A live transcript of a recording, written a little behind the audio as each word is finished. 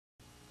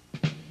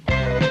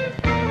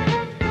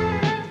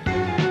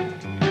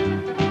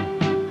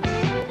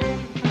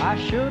I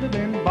should have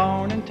been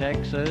born in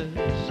Texas,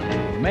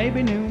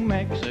 maybe New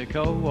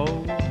Mexico,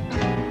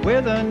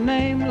 with a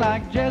name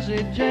like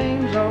Jesse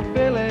James or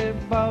Billy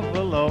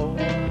Buffalo.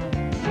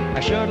 I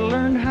should have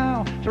learned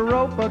how to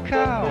rope a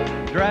cow,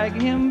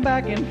 drag him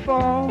back and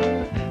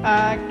forth.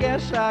 I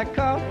guess I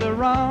caught the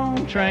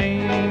wrong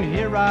train,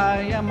 here I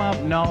am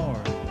up north.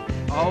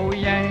 Oh,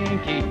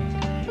 Yankee,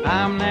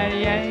 I'm that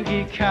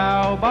Yankee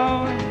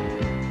cowboy.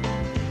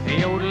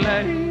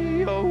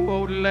 Yodelay, oh,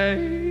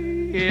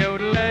 yodelay,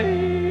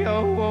 yodelay,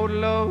 oh,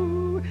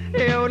 yodelay,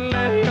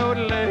 yodelay,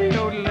 yodelay, yodelay,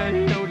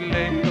 yodelay,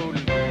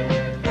 yodelay.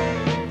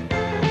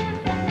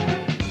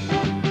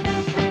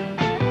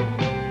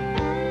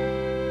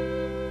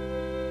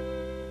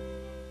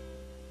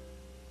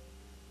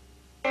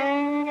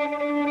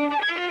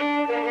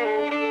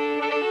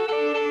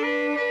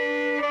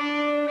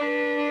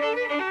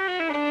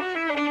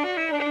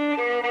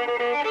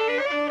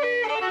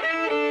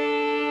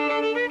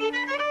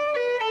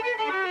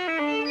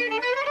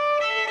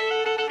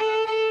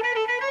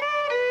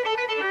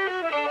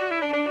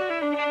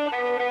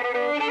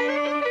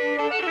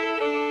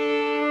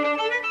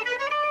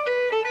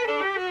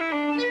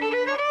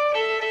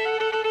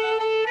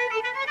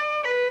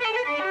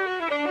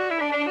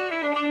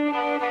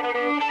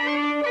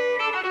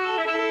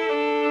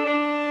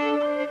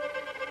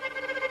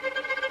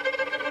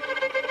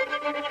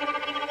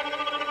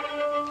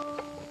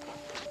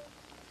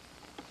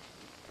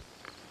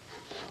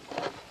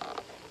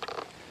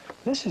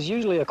 This is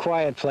usually a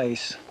quiet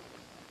place.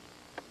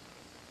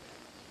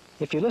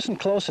 If you listen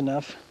close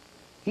enough,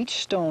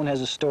 each stone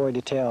has a story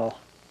to tell.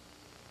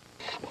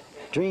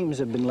 Dreams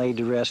have been laid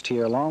to rest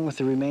here, along with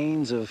the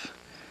remains of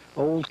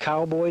old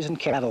cowboys and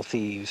cattle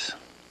thieves.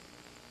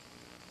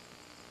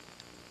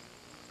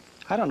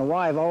 I don't know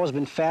why I've always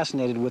been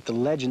fascinated with the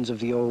legends of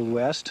the Old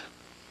West.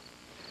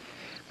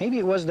 Maybe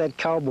it was that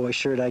cowboy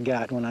shirt I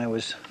got when I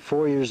was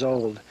 4 years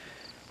old,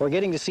 or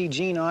getting to see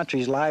Gene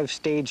Autry's live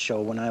stage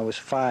show when I was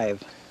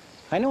 5.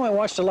 I know I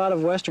watched a lot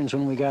of Westerns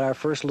when we got our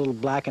first little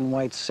black and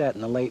white set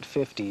in the late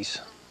 50s.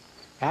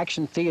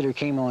 Action theater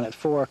came on at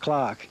 4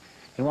 o'clock,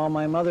 and while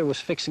my mother was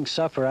fixing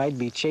supper, I'd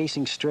be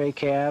chasing stray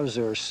calves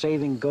or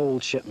saving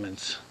gold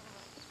shipments.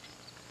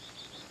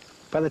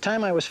 By the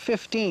time I was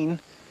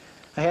 15,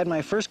 I had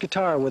my first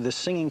guitar with a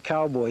singing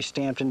cowboy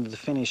stamped into the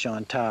finish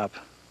on top.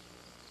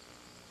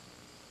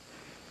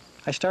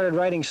 I started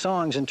writing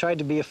songs and tried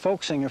to be a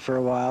folk singer for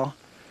a while,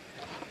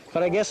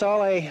 but I guess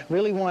all I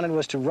really wanted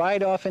was to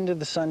ride off into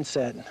the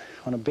sunset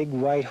on a big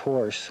white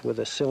horse with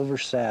a silver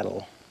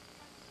saddle.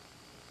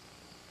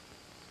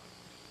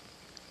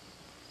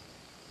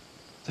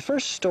 The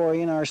first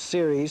story in our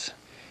series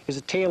is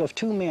a tale of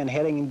two men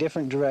heading in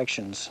different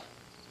directions.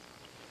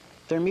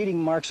 Their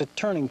meeting marks a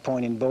turning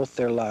point in both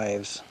their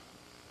lives.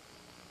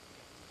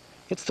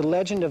 It's the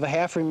legend of a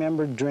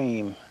half-remembered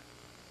dream,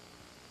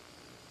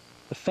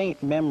 the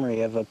faint memory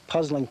of a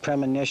puzzling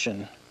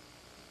premonition,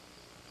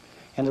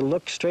 and a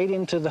look straight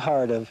into the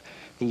heart of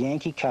the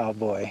Yankee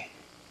Cowboy.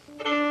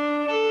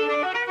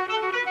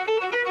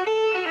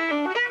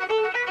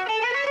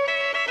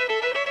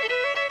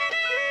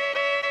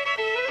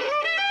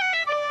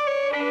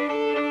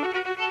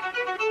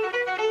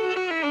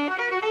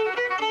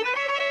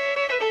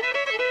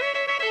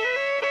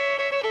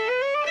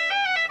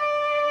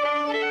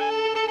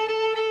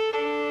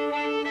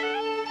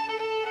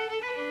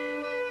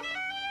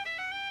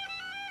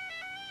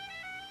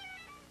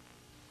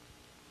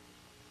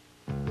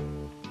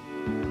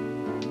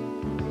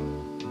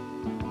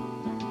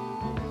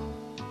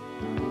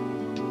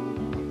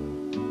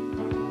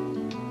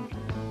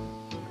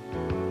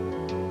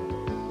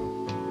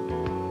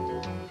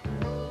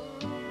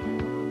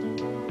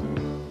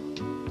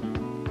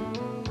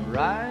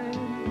 Ride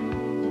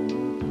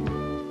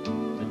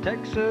the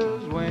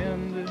Texas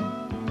wind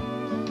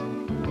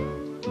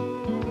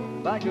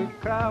like a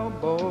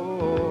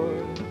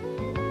cowboy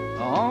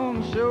on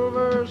a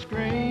silver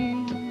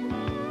screen.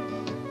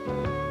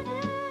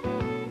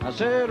 I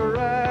said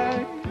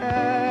ride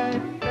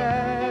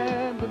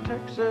the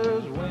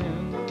Texas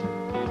wind.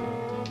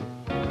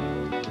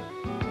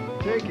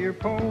 Take your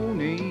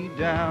pony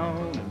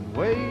down and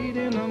wade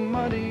in the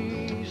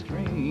muddy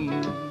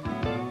stream.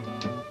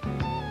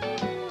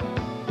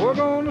 We're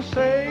gonna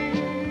sail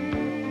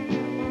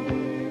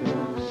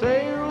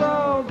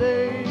all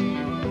day.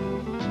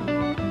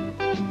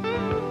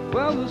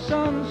 Well, the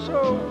sun's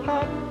so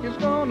hot, it's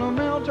gonna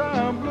melt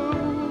our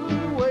blues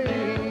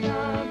away.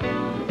 Yeah,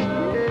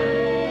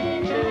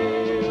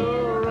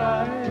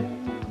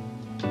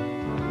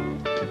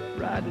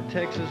 ride the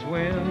Texas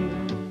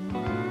wind.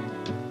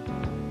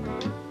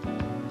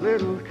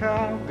 Little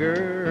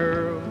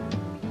cowgirl,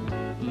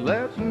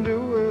 let's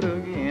do it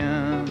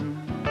again.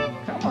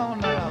 Come on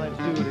now, let's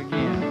do it again.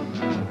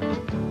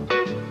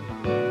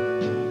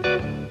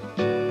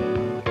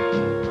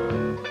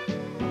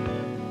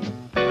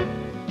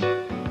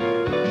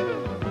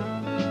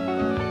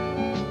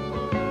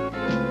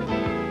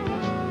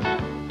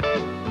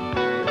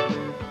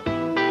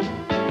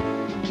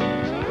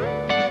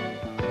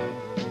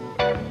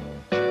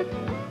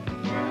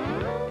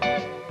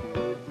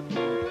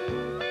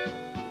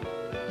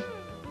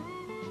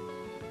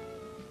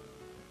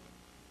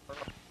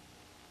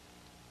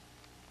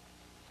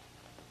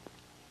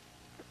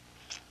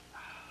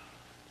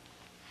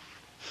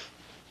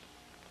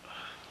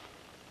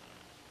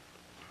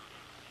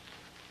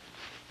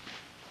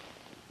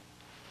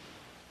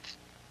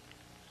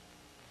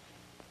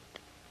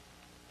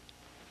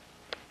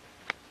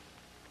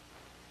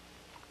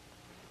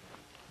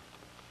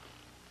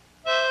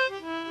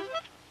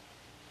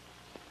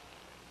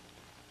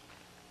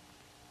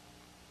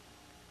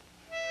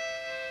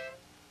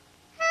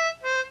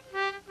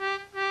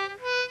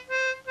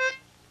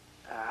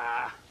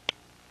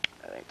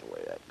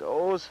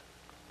 suppose.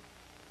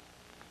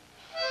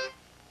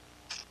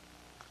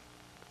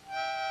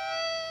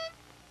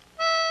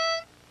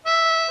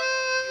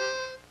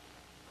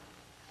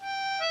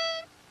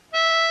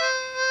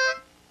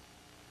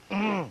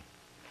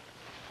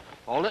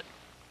 Hold it.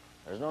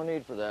 There's no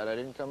need for that. I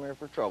didn't come here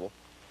for trouble.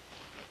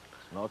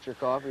 Smelt your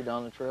coffee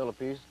down the trail a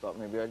piece. Thought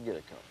maybe I'd get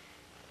a cup.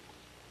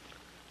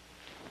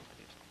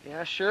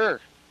 Yeah,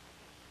 sure.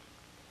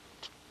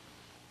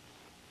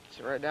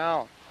 Sit right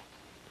down.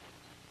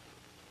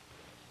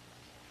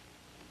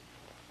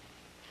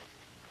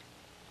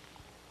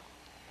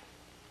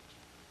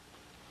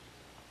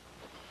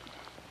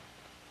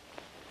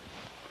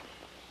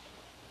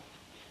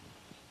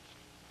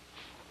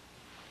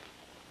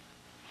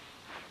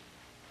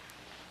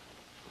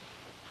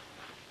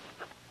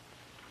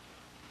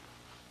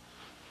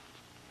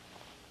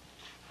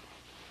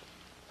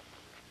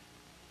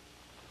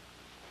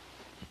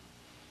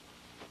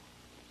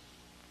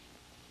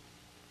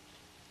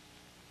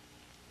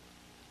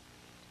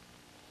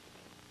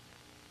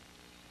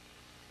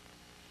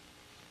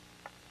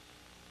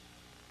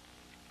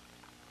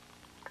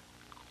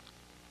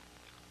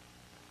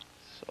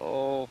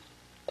 So,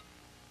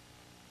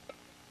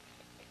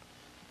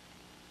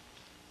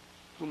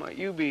 who might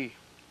you be?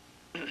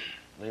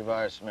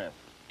 Levi Smith.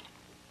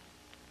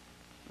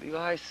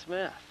 Lehigh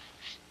Smith.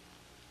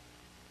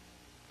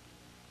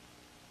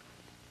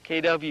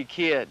 KW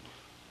Kid.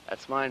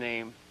 That's my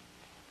name.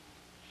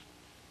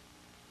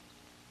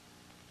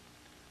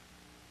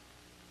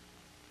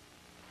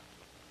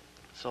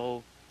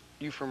 So,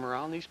 you from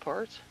around these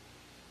parts?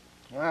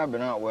 Well, I've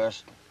been out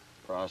west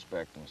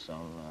prospecting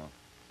some.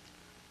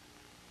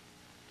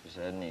 Just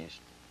heading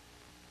east.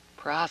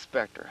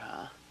 Prospector,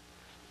 huh?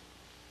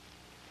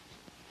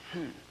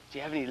 Do you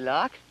have any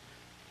luck?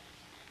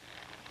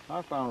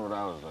 I found what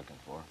I was looking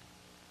for.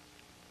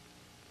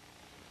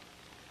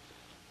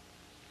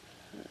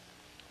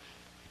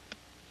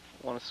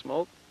 Want to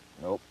smoke?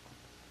 Nope.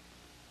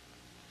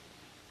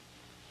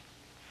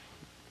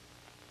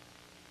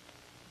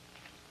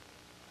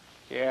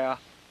 Yeah.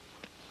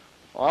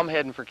 Well, I'm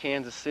heading for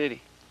Kansas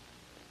City.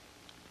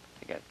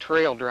 They got a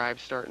trail drive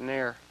starting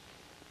there.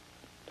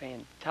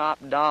 Paying top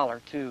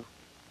dollar, too.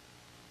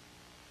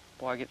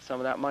 Boy, I get some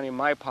of that money in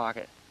my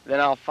pocket. Then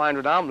I'll find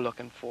what I'm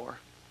looking for.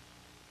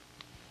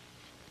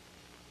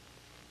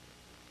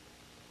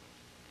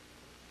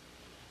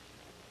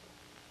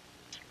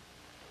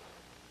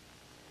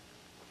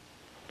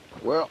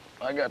 Well,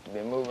 I got to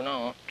be moving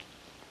on.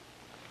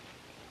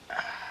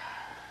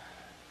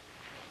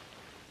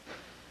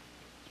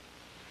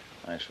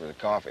 Thanks for the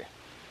coffee.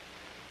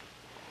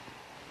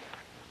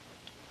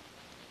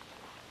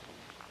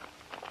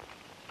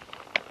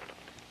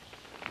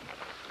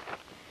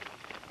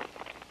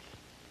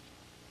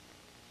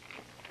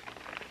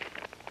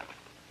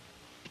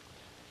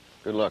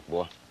 Good luck,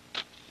 boy.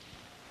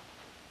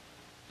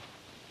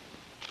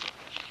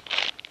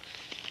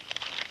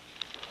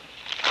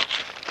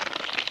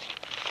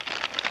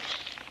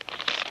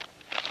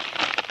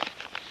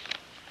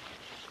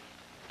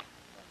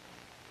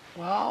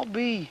 Well, I'll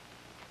be.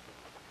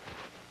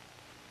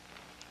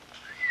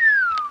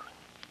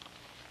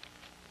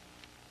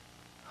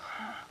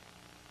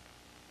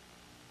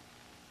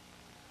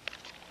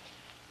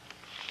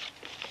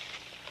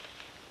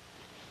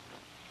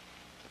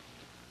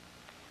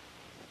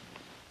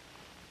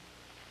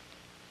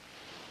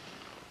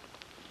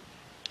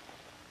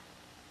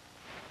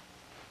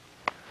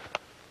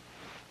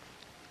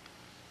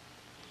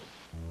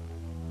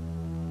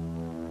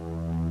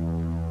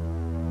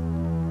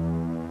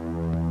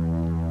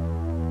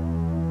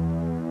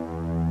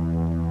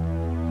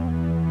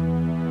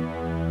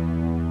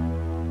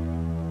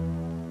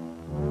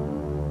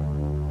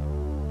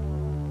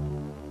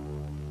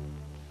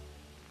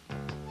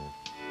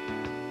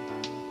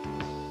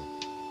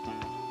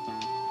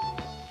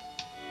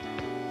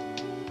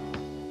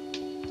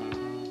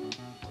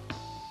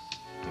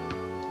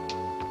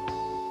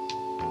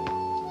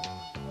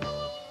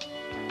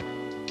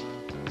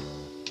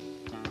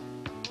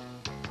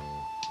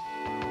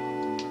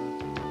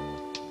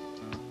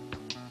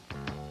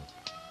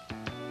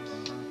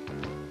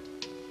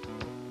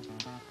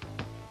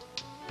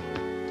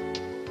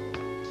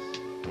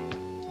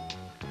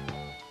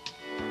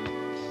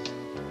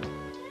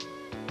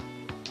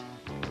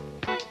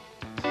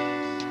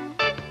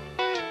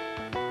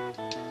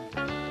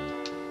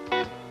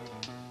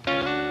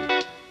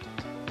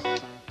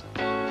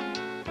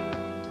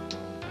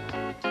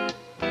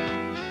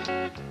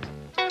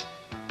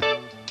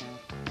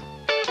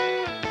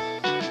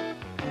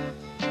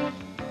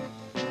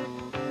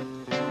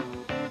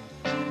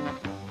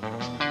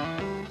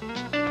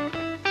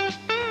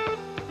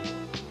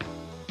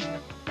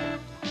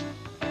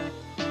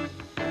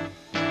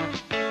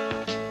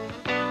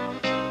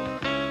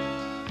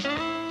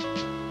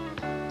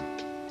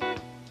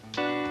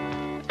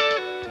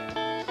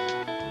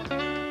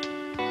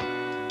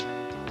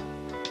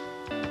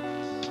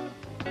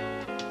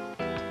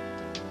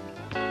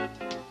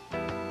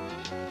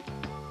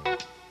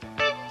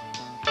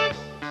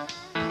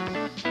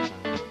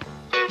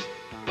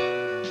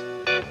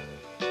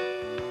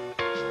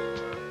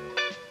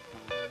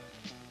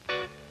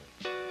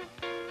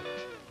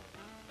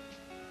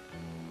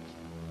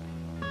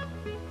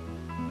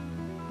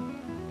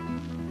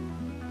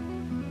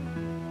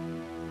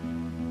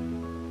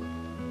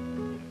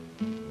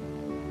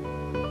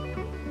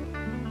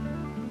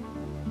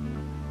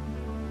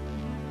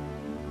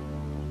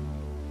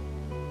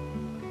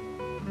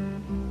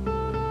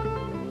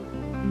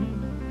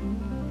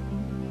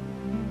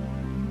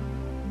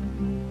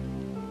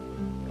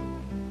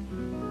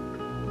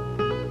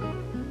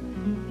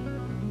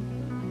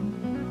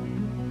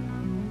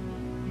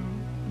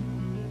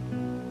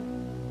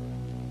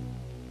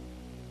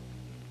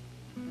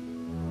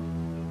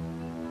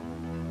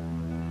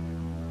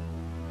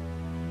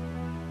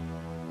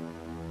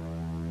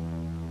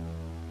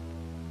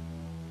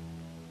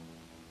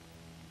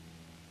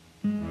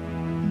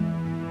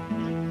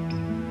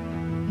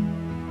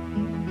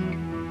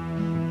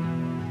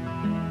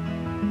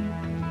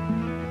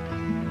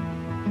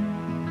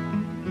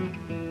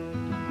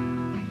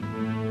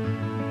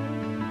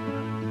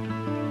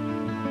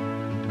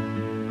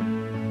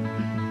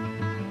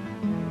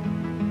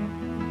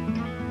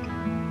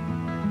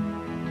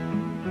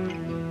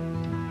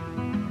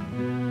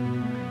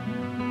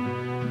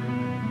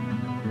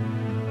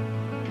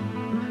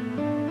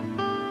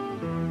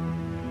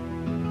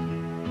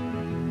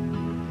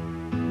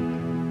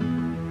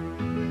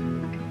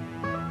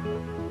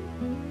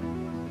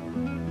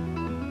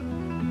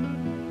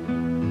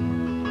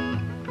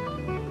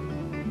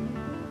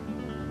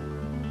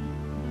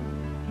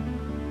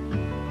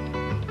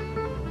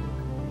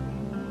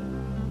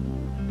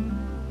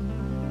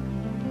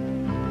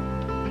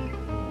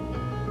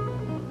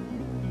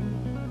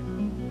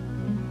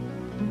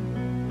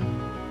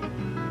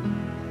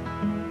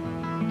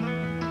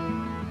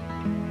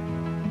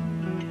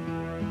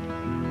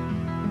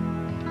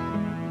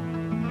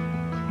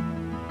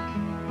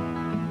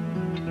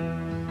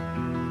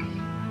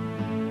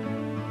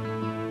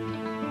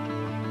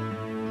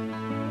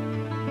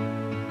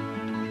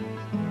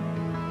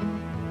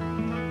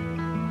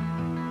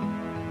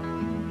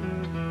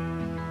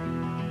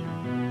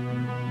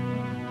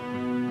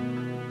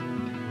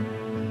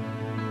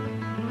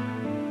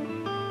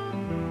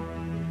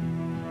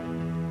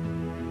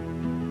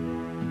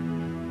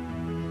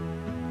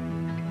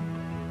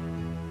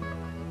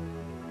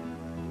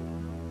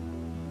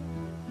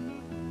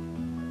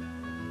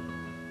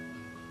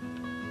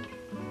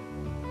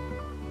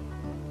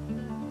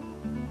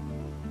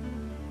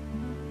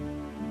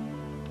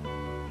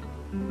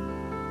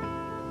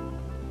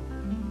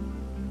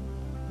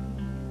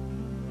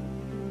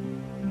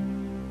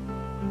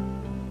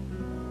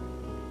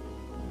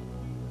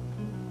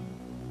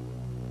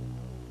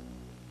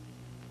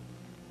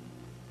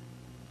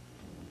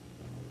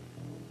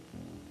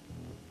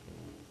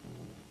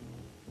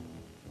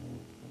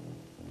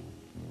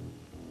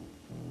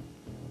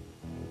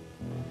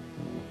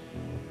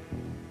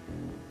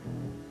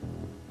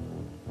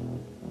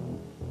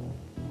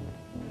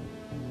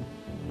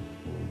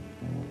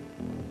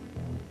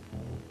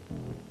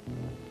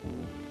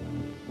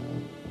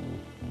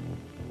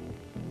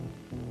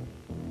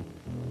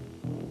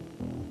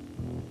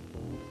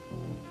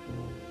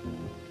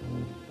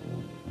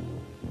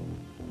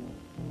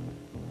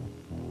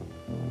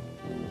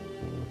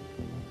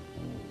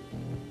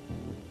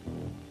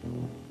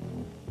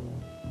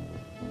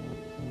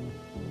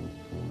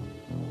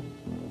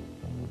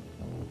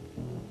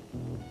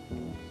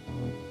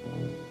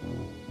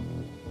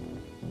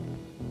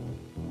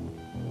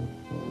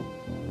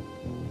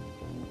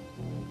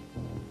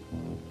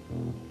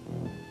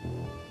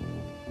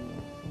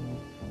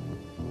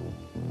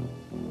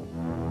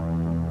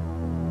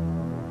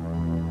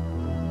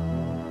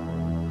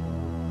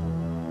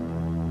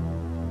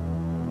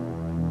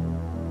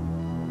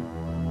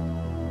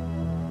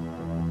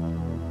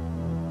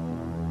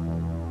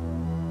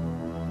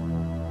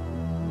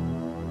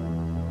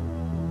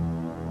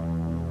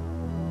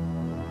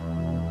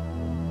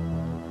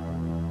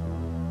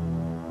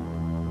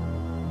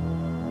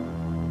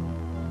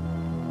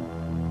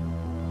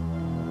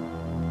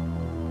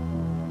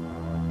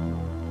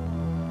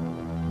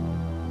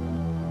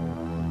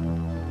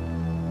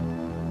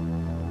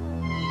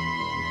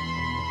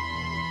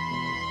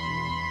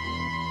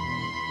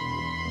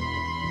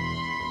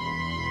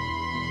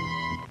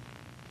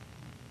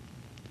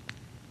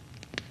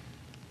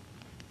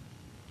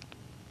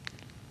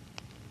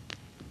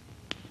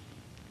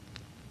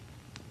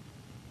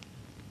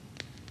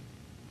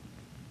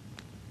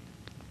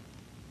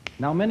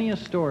 Now many a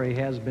story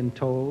has been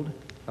told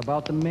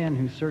about the men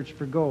who search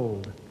for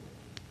gold.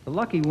 The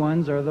lucky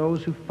ones are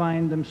those who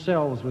find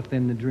themselves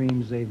within the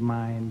dreams they've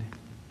mined.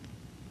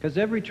 'Cause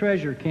every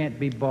treasure can't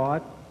be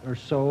bought or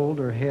sold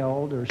or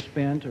held or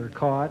spent or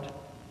caught.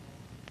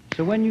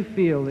 So when you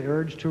feel the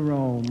urge to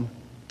roam,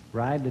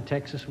 ride the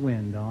Texas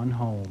wind on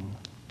home.